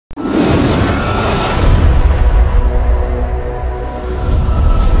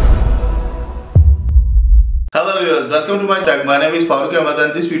welcome to my channel. My name is Farooq Ahmed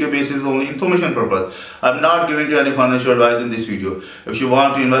and this video base is only information purpose. I am not giving you any financial advice in this video. If you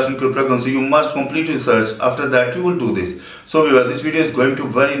want to invest in cryptocurrency, you must complete research. After that, you will do this. So viewer, this video is going to be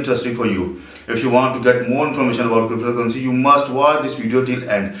very interesting for you. If you want to get more information about cryptocurrency, you must watch this video till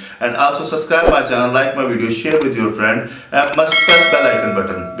end. And also subscribe my channel, like my video, share with your friend, and must press bell icon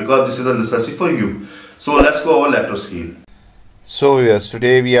button because this is a necessity for you. So let's go over laptop screen. So yes,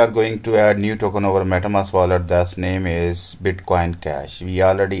 today we are going to add new token over Metamask wallet. That's name is Bitcoin Cash. We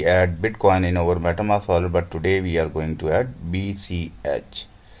already add Bitcoin in our Metamask wallet, but today we are going to add BCH.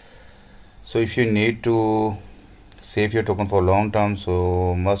 So if you need to save your token for long term,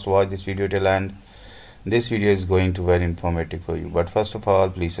 so must watch this video till end. This video is going to be very informative for you. But first of all,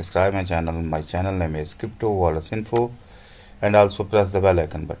 please subscribe my channel. My channel name is Crypto Wallets Info, and also press the bell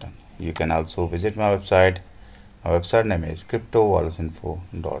icon button. You can also visit my website. Our website name is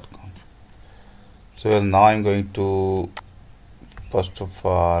cryptowalletsinfo.com. So now I'm going to first of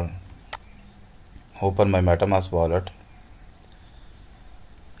all open my Metamask wallet.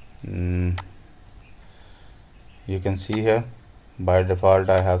 You can see here by default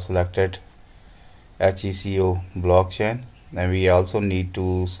I have selected HECO blockchain, and we also need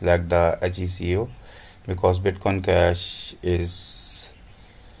to select the HECO because Bitcoin Cash is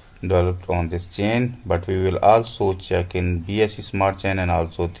developed on this chain, but we will also check in BSC smart chain and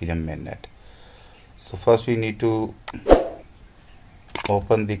also Ethereum mainnet. So first we need to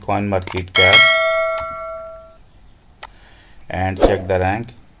open the coin market cap and check the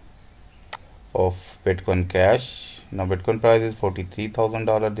rank of Bitcoin Cash. Now Bitcoin price is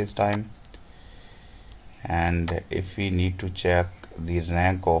 $43,000 this time, and if we need to check the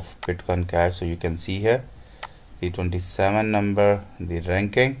rank of Bitcoin Cash, so you can see here the 27 number, the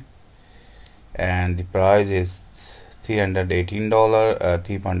ranking, and the price is $318,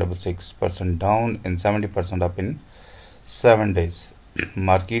 3.6% down and 70% up in 7 days.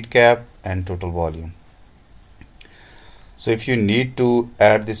 Market cap and total volume. So if you need to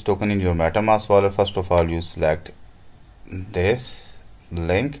add this token in your Metamask wallet, first of all you select this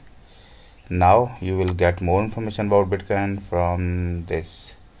link. Now you will get more information about Bitcoin from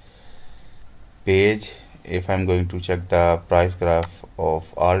this page. If I'm going to check the price graph of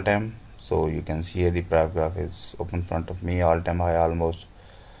all time, so you can see here the price graph is open in front of me. All time high almost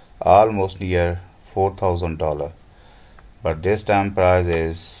near $4,000, but this time price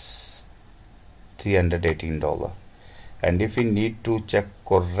is $318. And if you need to check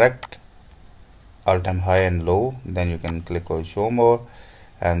correct all time high and low, then you can click on show more,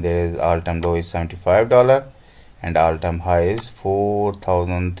 and there is all time low is $75 and all time high is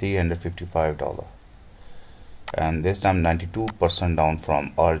 $4,355, and this time 92% down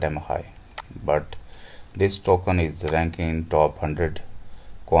from all time high. But this token is ranking in top 100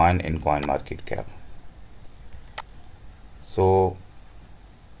 coin in coin market cap. So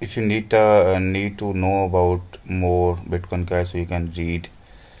if you need to know about more Bitcoin Cash, so you can read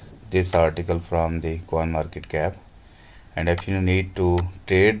this article from the coin market cap. And if you need to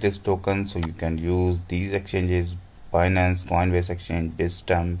trade this token, so you can use these exchanges: Binance, Coinbase Exchange,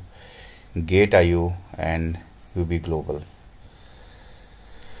 Bitstamp, Gate.io, and UB Global.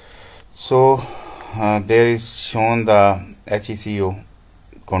 So there is shown the HECO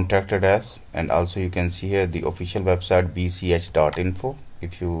contract address, and also you can see here the official website bch.info.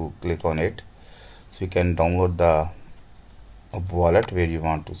 If you click on it, so you can download the wallet where you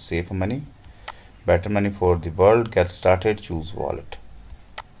want to save money. Better money for the world. Get started. Choose wallet.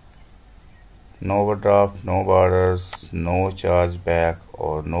 No overdraft, no borders, no chargeback,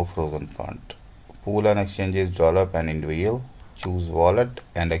 or no frozen fund. Pool and exchanges develop an individual. Choose wallet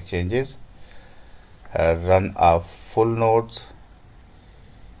and exchanges. Run off full nodes,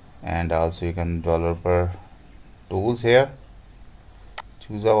 and also you can developer tools here.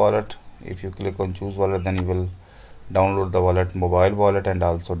 Choose a wallet. If you click on choose wallet, then you will download the wallet, mobile wallet, and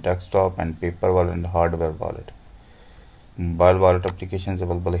also desktop and paper wallet and hardware wallet. Mobile wallet application is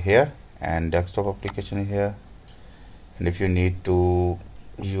available here, and desktop application is here. And if you need to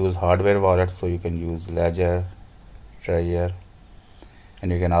use hardware wallet, so you can use Ledger, Treasure,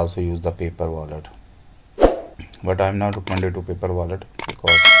 and you can also use the paper wallet. But I'm not recommended to paper wallet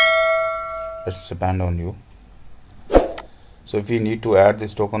because it's depend on you. So if you need to add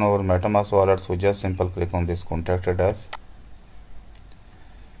this token over Metamask wallet, so just simple click on this contract address.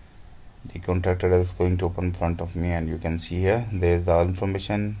 The contract address is going to open in front of me, and you can see here there is all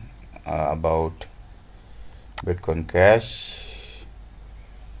information about Bitcoin Cash.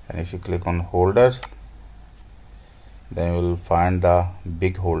 And if you click on holders, then you will find the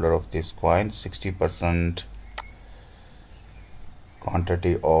big holder of this coin, 60%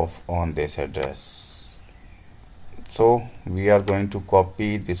 quantity of on this address. So we are going to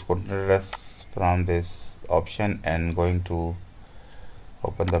copy this container address from this option and going to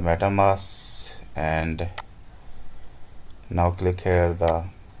open the MetaMask, and now click here the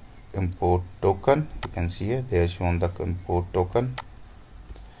import token. You can see here they are shown the import token,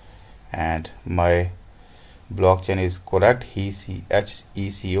 and my blockchain is correct,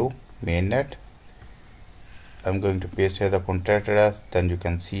 HECO mainnet. I'm going to paste here the contract address. Then you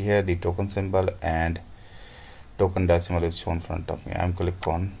can see here the token symbol and token decimal is shown in front of me. I'm click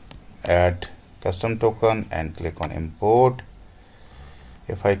on add custom token and click on import.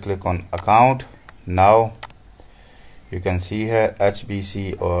 If I click on account, now you can see here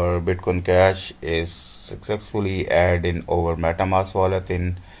HBC or Bitcoin Cash is successfully added in over Metamask Wallet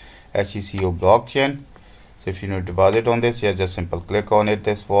in HECO blockchain. So if you need to deposit on this, just simple click on it,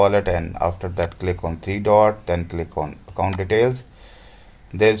 this wallet, and after that click on three dot, then click on account details.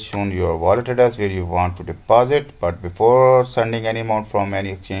 There's shown your wallet address where you want to deposit, but before sending any amount from any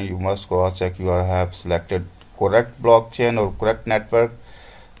exchange, you must cross check you have selected correct blockchain or correct network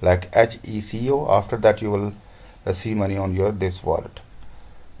like HECO. After that you will receive money on your this wallet.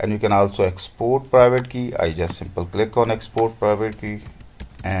 And you can also export private key. I just simple click on export private key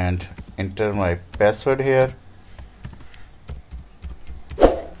and enter my password here.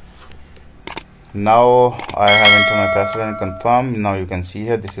 Now I have entered my password and confirm. Now you can see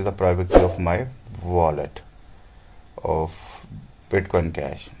here this is the private key of my wallet of Bitcoin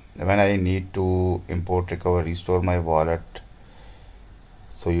Cash. When I need to import, recover, restore my wallet,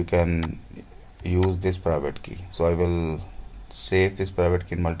 so you can use this private key. So I will save this private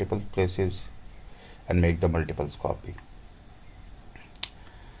key in multiple places and make the multiples copy.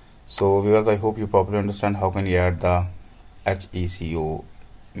 So viewers, I hope you properly understand how can you add the HECO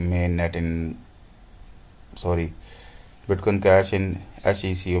mainnet in Bitcoin Cash in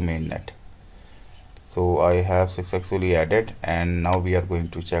HECO mainnet. So I have successfully added, and now we are going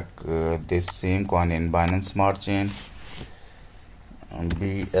to check this same coin in Binance Smart Chain,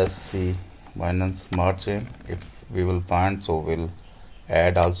 BSC Binance Smart Chain. If we will find, so we'll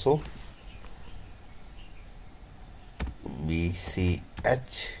add also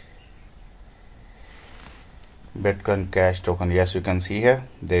BCH Bitcoin Cash token. Yes, you can see here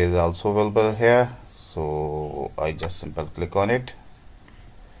there is also available here. So I just simple click on it,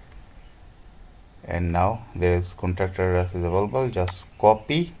 and now there is contract address is available. Just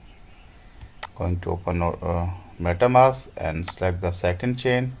copy, going to open MetaMask and select the second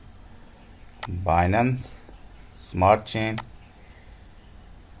chain, Binance Smart Chain,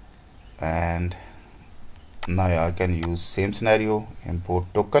 and now I can use same scenario, import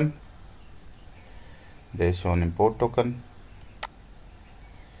token. They shown import token,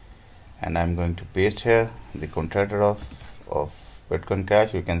 and I'm going to paste here the contract address of Bitcoin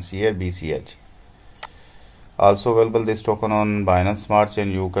Cash. You can see here BCH. Also available this token on Binance Smart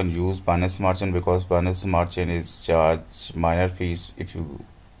Chain. You can use Binance Smart Chain because Binance Smart Chain is charge minor fees if you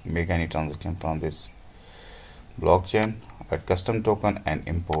make any transaction from this blockchain. Add custom token and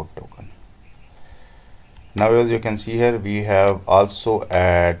import token. Now as you can see here, we have also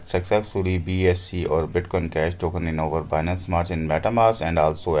add successfully BSC or Bitcoin Cash token in our Binance Smart Chain Metamask, and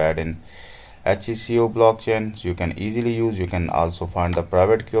also add in HECO blockchain. So you can easily use. You can also find the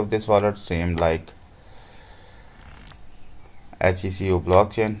private key of this wallet, same like HECO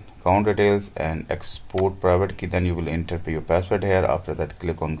blockchain, account details, and export private key. Then you will enter your password here. After that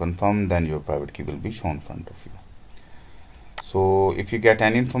click on confirm, then your private key will be shown in front of you. So if you get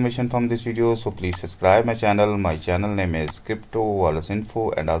any information from this video, so please subscribe my channel. My channel name is Crypto Wallets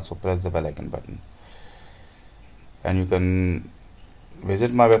Info, and also press the bell icon button. And you can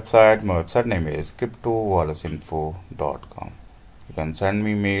visit my website. My website name is cryptowalletsinfo.com. You can send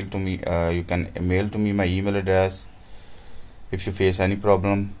me mail to me. You can mail to me my email address if you face any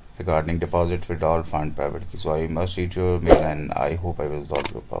problem regarding deposit, withdrawal, fund, private key. So I must read your mail, and I hope I will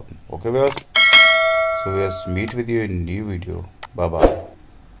resolve your problem. Okay viewers, so let's meet with you in new video. Bye bye.